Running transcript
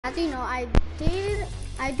As you know, I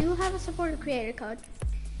do have a supporter creator code.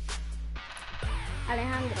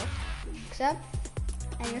 Alejandro. Accept,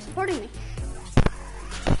 and you're supporting me.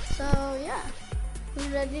 So yeah, we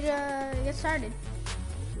ready to get started.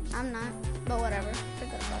 I'm not, but whatever.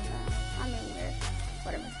 Forget about that. I'm being weird.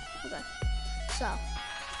 Whatever. Okay. So,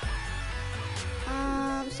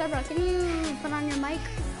 Sabra, can you put on your mic?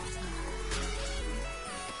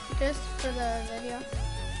 Just for the video.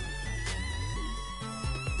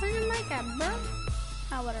 Put your mic up, bro.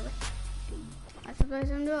 Oh, whatever. That's what guys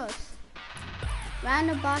gonna do us.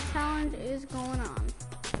 Random boss challenge is going on.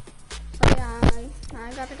 So yeah,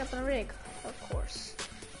 I gotta get the rig, of course.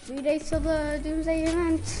 3 days till the Doomsday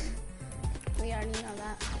event. We already know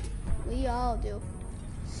that. We all do.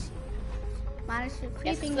 Minus your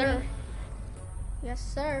creeping. Yes, sir. Yes,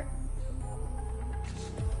 sir.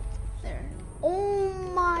 There. Oh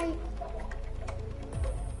my.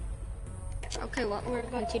 Okay, what we're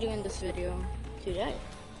going to do in this video today.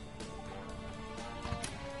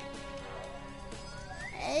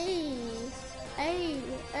 Hey.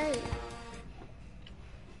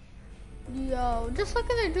 Yo, just look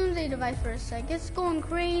at the Doomsday device for a sec. It's going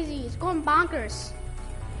crazy. It's going bonkers.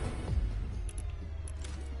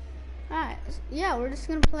 Alright, yeah, we're just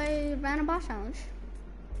gonna play Random Boss Challenge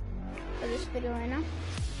for this video right now.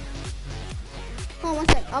 Hold on 1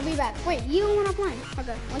 sec, I'll be back. Wait, you don't wanna play?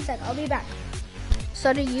 Okay, 1 sec, I'll be back.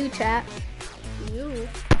 So do you, chat. You.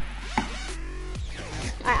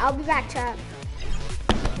 Alright, I'll be back, chat.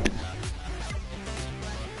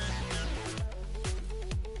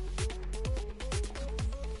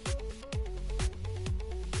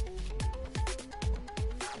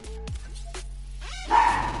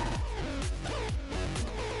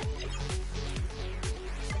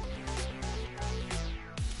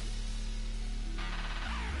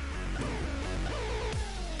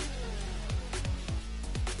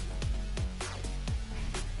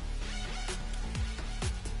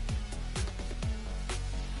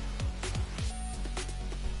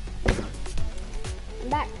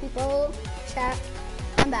 Back, people. Chat.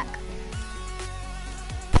 I'm back.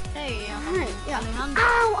 Hey, Alright, yeah. Alejandro.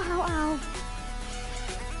 Ow.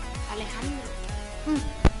 Alejandro,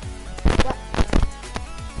 What?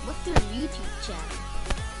 what's your YouTube channel?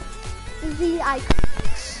 The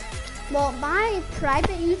Iconics. Well, my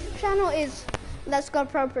private YouTube channel is Let's Go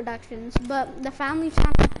Pro Productions, but the family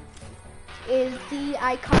channel is The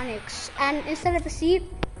Iconics. And instead of a C,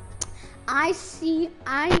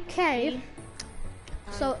 I-C-I-K.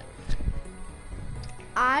 So,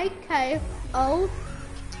 I-K-O-N-I-C-X.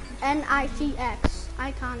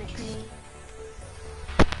 Iconics.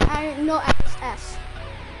 And no X-S.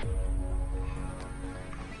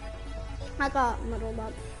 I got middle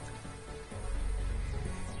up.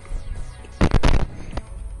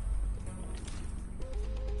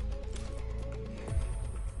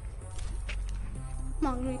 I'm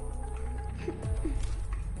hungry.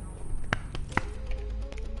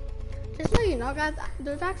 Just so you know, guys,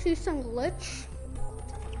 there's actually some glitch.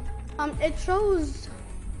 It shows,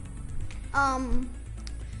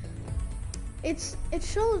 it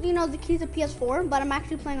shows, you know, the keys of PS4, but I'm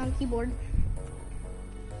actually playing on keyboard.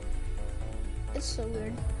 It's so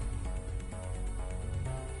weird.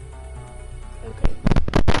 Okay.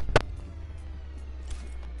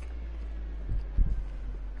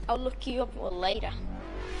 I'll look you up later.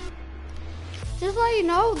 Just so you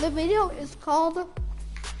know, the video is called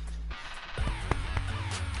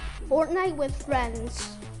Fortnite with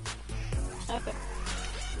Friends. Okay.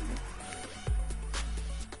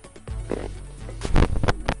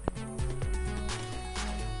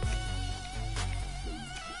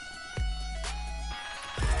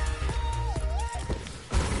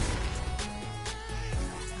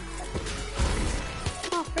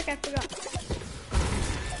 Oh, frick, I forgot.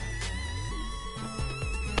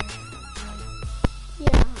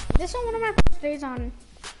 Yeah, this is one of my first days on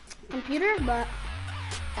computer, but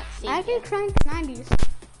I can crank 90s.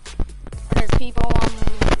 There's people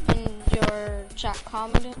in your chat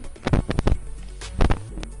commenting.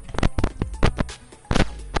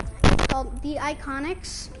 It's called The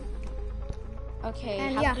Iconics. Okay,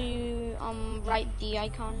 And how yeah. do you write the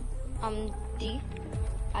icon? The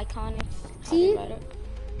iconics. How do T- you write it?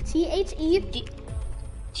 T-H-E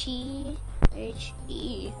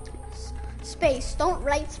T-H-E. space. Don't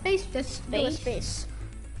write space, just do a Space? space.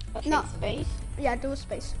 Okay, No. space. Yeah, do a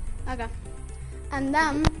space. Okay. And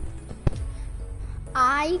then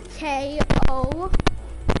I-K-O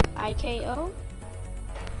I-K-O.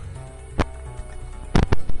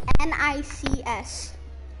 N-I-C-S.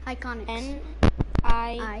 Iconics.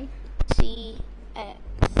 N-I-C-S.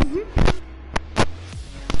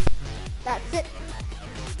 That's it.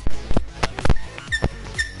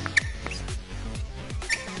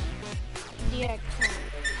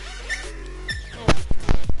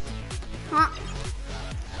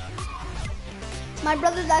 My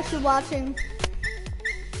brother's actually watching.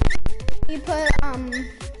 He put a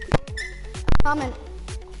comment.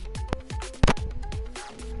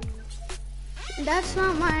 That's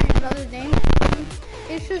not my brother's name.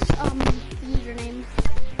 It's just username.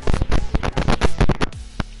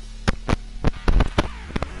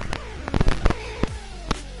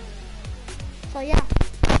 So yeah.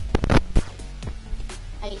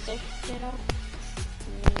 I searched it up.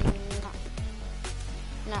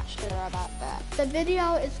 Not sure about that. The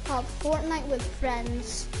video is called Fortnite with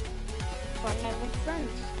Friends. Fortnite with Friends.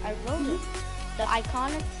 I wrote it. The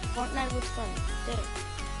iconic Fortnite with Friends. Did it.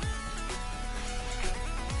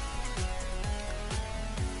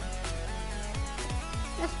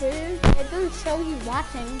 That's weird. It doesn't show you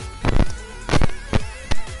watching.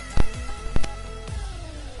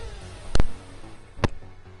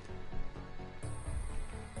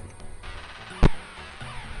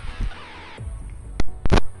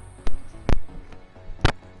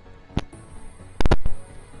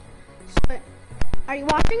 Are you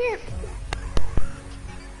watching it?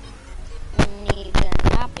 Neither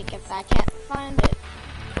not because I can't find it.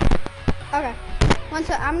 Okay. One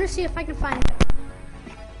sec. I'm gonna see if I can find it.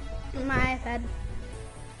 On my iPad.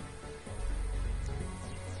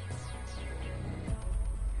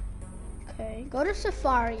 Okay. Go to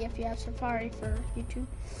Safari if you have Safari for YouTube.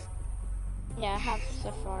 Yeah, I have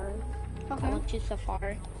Safari. Okay. I went to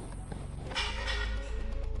Safari.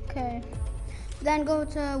 Okay. Then go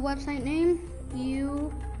to website name.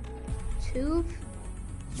 YouTube.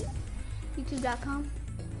 YouTube.com.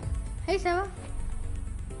 Hey, Sarah.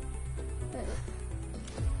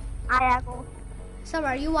 Sarah,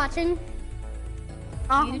 are you watching?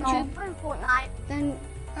 YouTube. Fortnite. Then,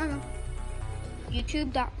 okay.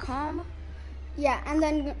 YouTube.com. Yeah, and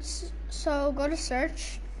then, so go to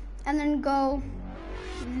search, and then go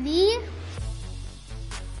the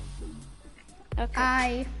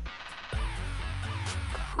Okay.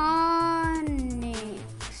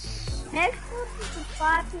 Iconics. Next week,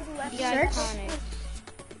 subscribe to the The website. Search. iconic.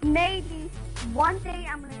 Maybe one day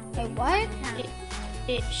I'm gonna. Wait, what?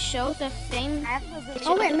 It shows the same. After the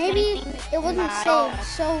Oh wait, maybe it wasn't saved.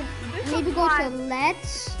 So maybe go to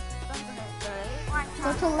Let's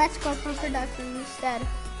Go for production instead.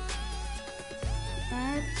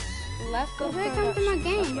 Let's go. Where come to my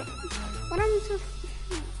game? What am I to?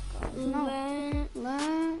 No.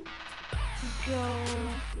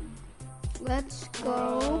 Let's go.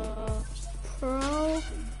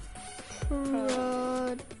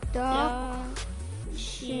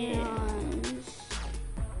 Productions.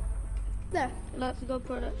 There. Let's go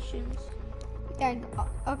productions. Yeah.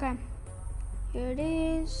 Okay. Here it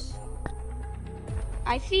is.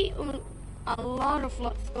 I see a lot of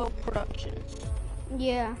Let's Go productions.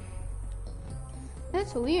 Yeah.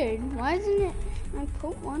 That's weird. Why isn't it? I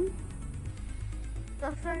put one.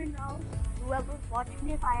 Just so you know, whoever's watching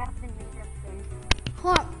this, I have to make them thing.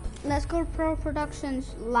 Hold on. Let's go Pro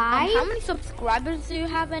Productions live. How many subscribers do you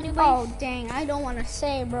have anyway? Oh dang! I don't want to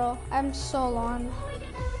say, bro. I'm so long.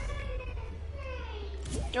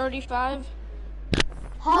 35.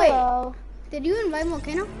 Hello. Did you invite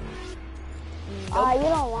Volcano? You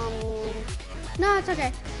don't want me. No, it's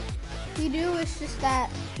okay. We do. It's just that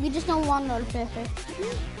we just don't want notification.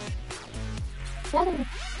 You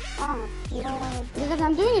don't want to. Because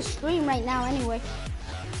I'm doing a stream right now anyway.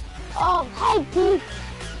 Oh, hey, dude.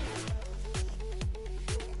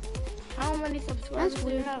 How many subscribers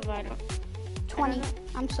do you have? I don't. 20.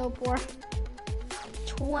 I'm so poor.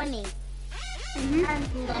 20.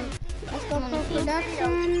 Let's go Pro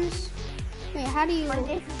Productions. Wait, how do you? When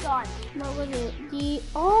this is on. What was it?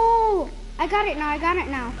 Oh, I got it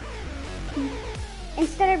now.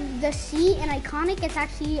 Instead of the C in iconic, it's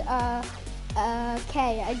actually a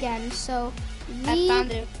K again. So I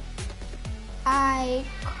found it. Iconic.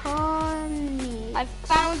 I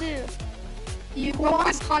found it. You want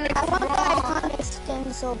iconic I want the wrong. iconic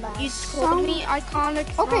skin so bad. You told me iconic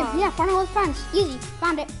Okay, wrong. yeah, Fortnite with Friends. Easy.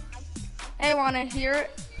 Found it. Hey, wanna hear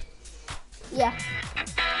it? Yeah.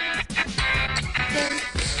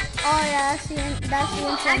 Oh yeah, that's the intro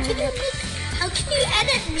music. How can you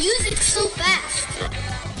edit music so fast?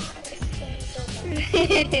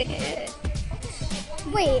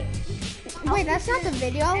 Wait, that's not the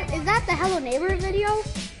video. Is that the Hello Neighbor video?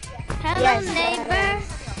 Hello, neighbor.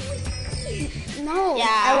 No. Yeah,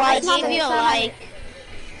 I it's not gave the- you a it's not like.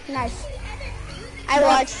 Nice. I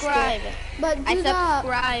watched Subscribe. But I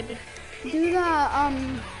subscribed.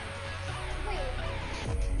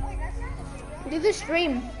 do the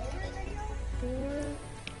stream.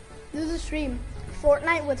 Do the stream.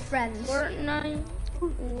 Fortnite with Friends. Fortnite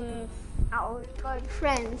with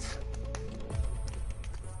Friends.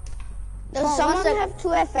 Does someone have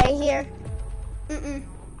 2FA here? Mm-mm.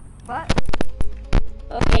 What?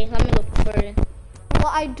 Okay, let me look for it. Well,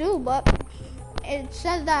 I do, but it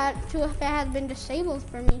says that 2FA has been disabled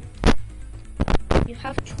for me. You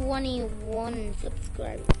have 21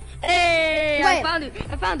 subscribers. Hey, Wait. I found it.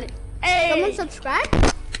 I found it. Hey. Someone subscribe?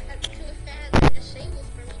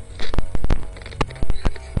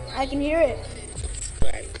 I can hear it.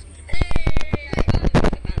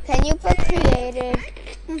 Can you put creative?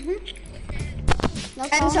 Mm-hmm. No Can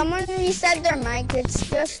problem. someone reset their mic? It's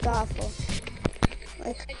just awful.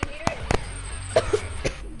 Like,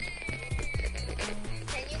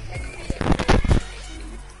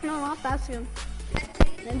 No, not that's you.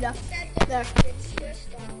 Ninja. There.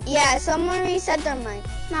 yeah, someone reset their mic.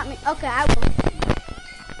 Not me. Okay, I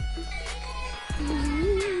will.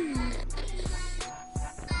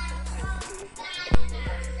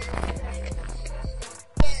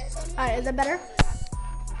 Alright, is it better?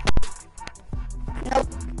 Nope.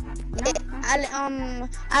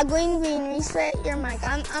 I'm going to reset your mic.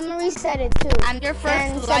 I'm gonna reset it too. I'm your And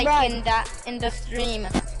first like Sebastian. in the stream.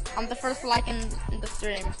 I'm the first like in the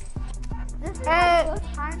stream. This is Hey. my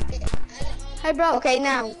first time. Hey, bro. Okay,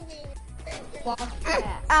 now.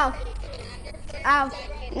 Ow. Ow.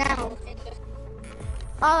 Now.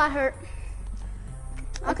 Oh, that hurt.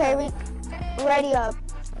 Okay, ready up.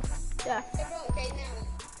 Yeah.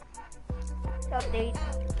 Update.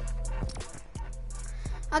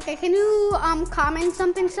 Okay, can you comment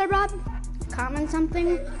something, Sir Rob? Comment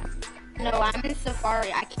something? No, I'm in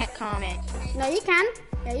Safari. I can't comment. No, you can.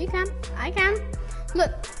 Yeah, you can. I can.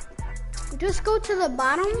 Look, just go to the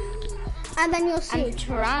bottom, and then you'll see. I'm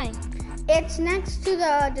trying. It's next to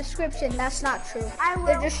the description. That's not true. I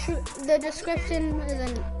will. The description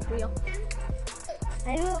isn't real.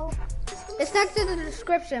 I will. It's next to the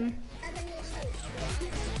description.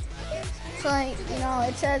 So, like, you know,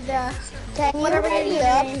 it says, Can you Whatever ready your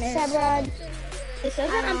up, name is. Sebrad? It says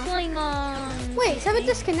that I'm playing on. wait, Seven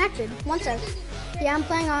disconnected. One sec. Yeah, I'm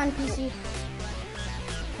playing on PC.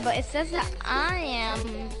 But it says that I am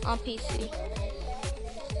on PC.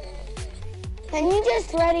 Can you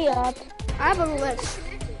just ready up? I have a glitch.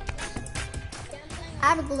 I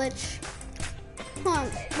have a glitch. Hold on.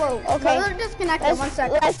 Whoa. Okay. We're disconnected. One sec.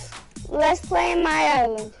 Let's play in my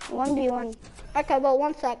island. 1v1. Okay, well,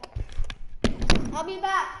 one sec. I'll be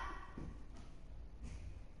back.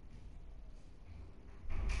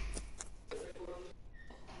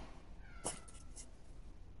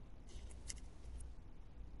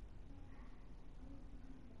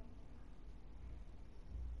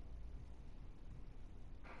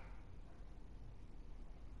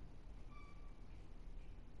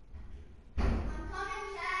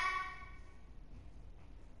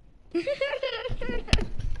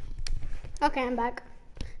 Okay, I'm back.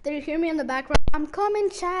 Did you hear me in the background? I'm coming,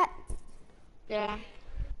 chat. Yeah.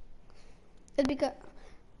 It's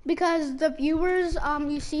because the viewers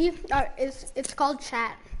you see it's called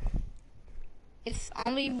chat. It's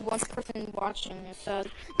only one person watching, so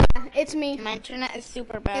Yeah, it's me. my internet is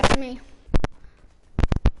super bad. It's me.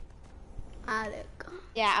 Alec.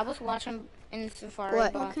 Yeah, I was watching in Safari.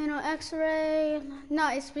 What? But Volcano X-ray. No,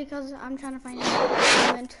 it's because I'm trying to find a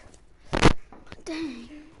moment. Dang.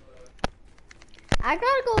 I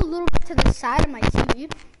gotta go a little bit to the side of my TV.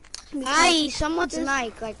 because Aye, someone's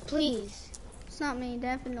mic, like, please. It's not me,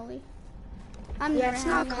 definitely. Yeah, never it's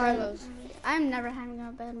not having a- Carlos. I'm never having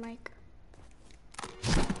a bad mic.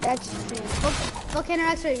 That's true. Volcano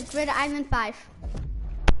X-ray, Red Island 5.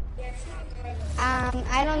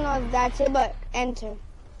 I don't know if that's it, but enter.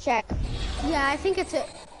 Check. Yeah, I think it's it.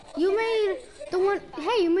 You made the one.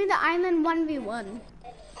 Hey, you made the island 1v1.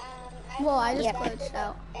 Whoa, I just Yeah. glitched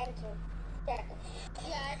out.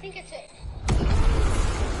 yeah, I think it's it.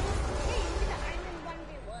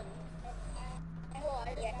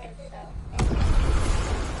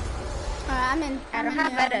 Alright, I'm in. I don't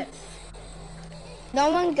have edits. No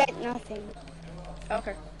one get nothing.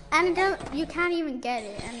 Okay. And you can't even get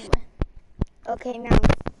it anyway. Okay, now.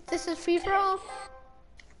 This is free for all.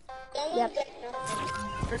 Yep.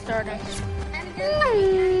 We're starting.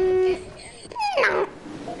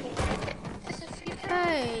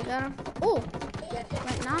 Hey, got him. Oh,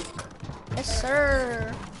 right now. Yes,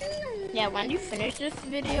 sir. Yeah, when you finish this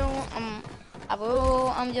video, I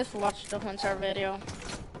will just watch the Hunter video.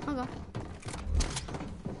 Okay.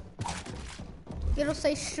 It'll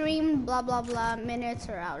say stream blah blah blah minutes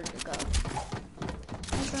or hours ago.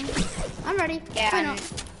 Okay. I'm ready. Yeah, Wait, no.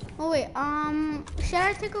 and- Oh wait, should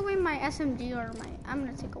I take away my SMG or my? I'm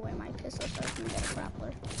gonna take away my pistol so I can get a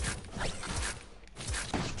grappler.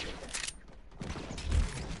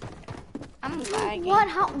 I'm lagging. What?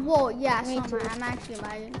 How? Whoa, yeah, Me so too. I'm actually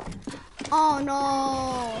lagging. Oh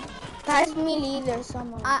no. Pass me leader,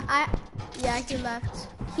 someone. Yeah, he left.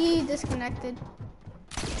 He disconnected.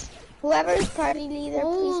 Whoever's party leader,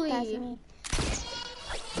 Holy. please pass me.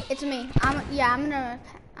 It's me. I'm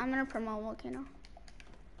gonna promote Volcano.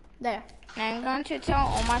 There. I'm going to tell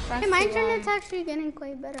all my friends. Hey, my to, internet's actually getting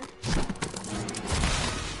quite better.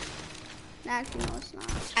 Actually, no, it's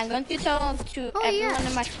not. I'm going to tell to Oh, everyone yeah.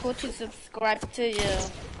 in my school to subscribe to you,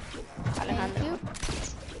 Alejandro. Thank you.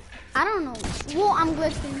 I don't know. Whoa, I'm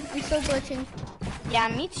glitching. I'm still glitching. Yeah,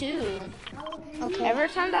 me too. Okay. Every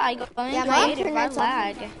time that I go in Yeah, my creative, I internet's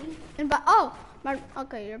off. lag.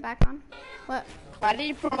 Okay, you're back on. What? Why did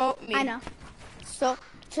you promote me? I know. So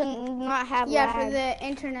to not have Yeah, lag. for the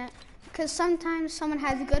internet. Because sometimes someone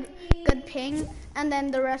has good ping, and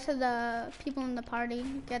then the rest of the people in the party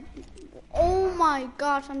get. Oh my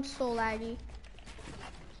gosh, I'm so laggy.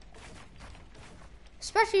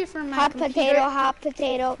 Especially for my Hot computer. potato, hot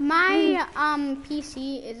potato. My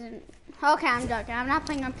PC isn't. Okay, I'm joking. I'm not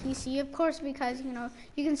playing on PC, of course, because you know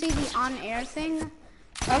you can see the on-air thing.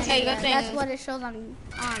 Okay, And, good thing. that's what it shows on.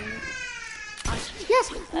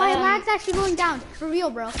 Yes, my lag's actually going down for real,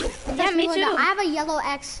 bro. It's Yeah, actually me going too. down. I have a yellow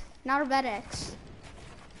X, not a red X.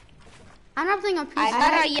 I'm not playing on PC. I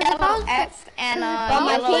got a 'cause if I yellow was- X and if a I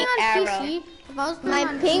was yellow playing on arrow. PC, if I was My playing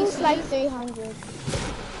on ping's PC, like 300.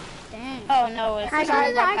 dang. Oh no, it's I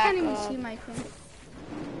sorry about can't that. even see my ping.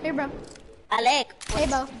 Hey, bro. Alec, Hey,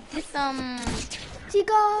 bro. this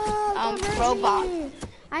Chico, robot.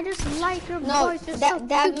 I just like your No, voice. You're so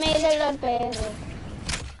that cute. made it a better.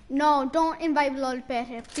 No, don't invite Lol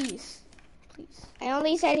Pere, please. Please. I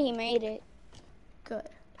only said he made it. Good.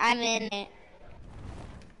 I'm in it.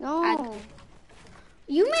 No,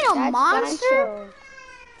 You made a that's monster? Pancho.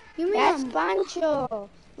 You made That's a Pancho.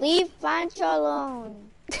 Leave Pancho alone.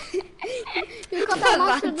 You call that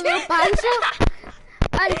monster little Pancho?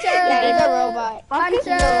 Pancho! Yeah, he's a robot. Pancho! He's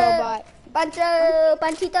a robot. Pancho!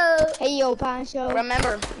 Panchito! Hey, yo, Pancho.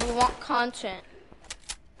 Remember, we want content.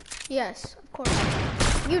 Yes, of course.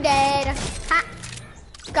 You dead. Ha!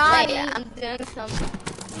 Got Wait, it. I'm doing something.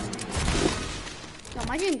 No,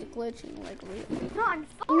 my game's glitching like really. No, I'm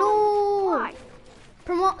so No!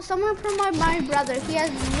 Someone promote my brother. He has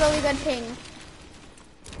really good ping.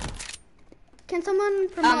 Can someone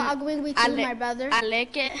promote Ugly to my brother?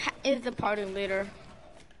 Alec is the party leader.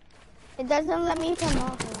 It doesn't let me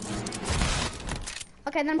promote him.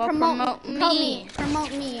 Okay, then Well, promote promote me.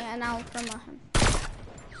 Promote me, and I'll promote him.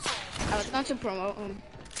 I was going to promote him.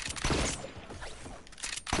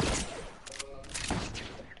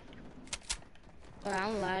 But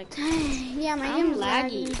I'm lagged. Yeah, my I'm game's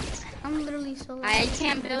laggy. laggy. I'm literally so laggy. I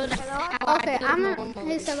can't build. Okay, I'm gonna.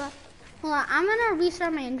 Hey, Seba. Hold on, I'm gonna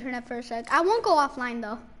restart my internet for a sec. I won't go offline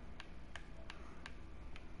though.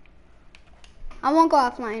 I won't go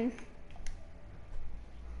offline.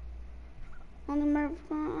 On the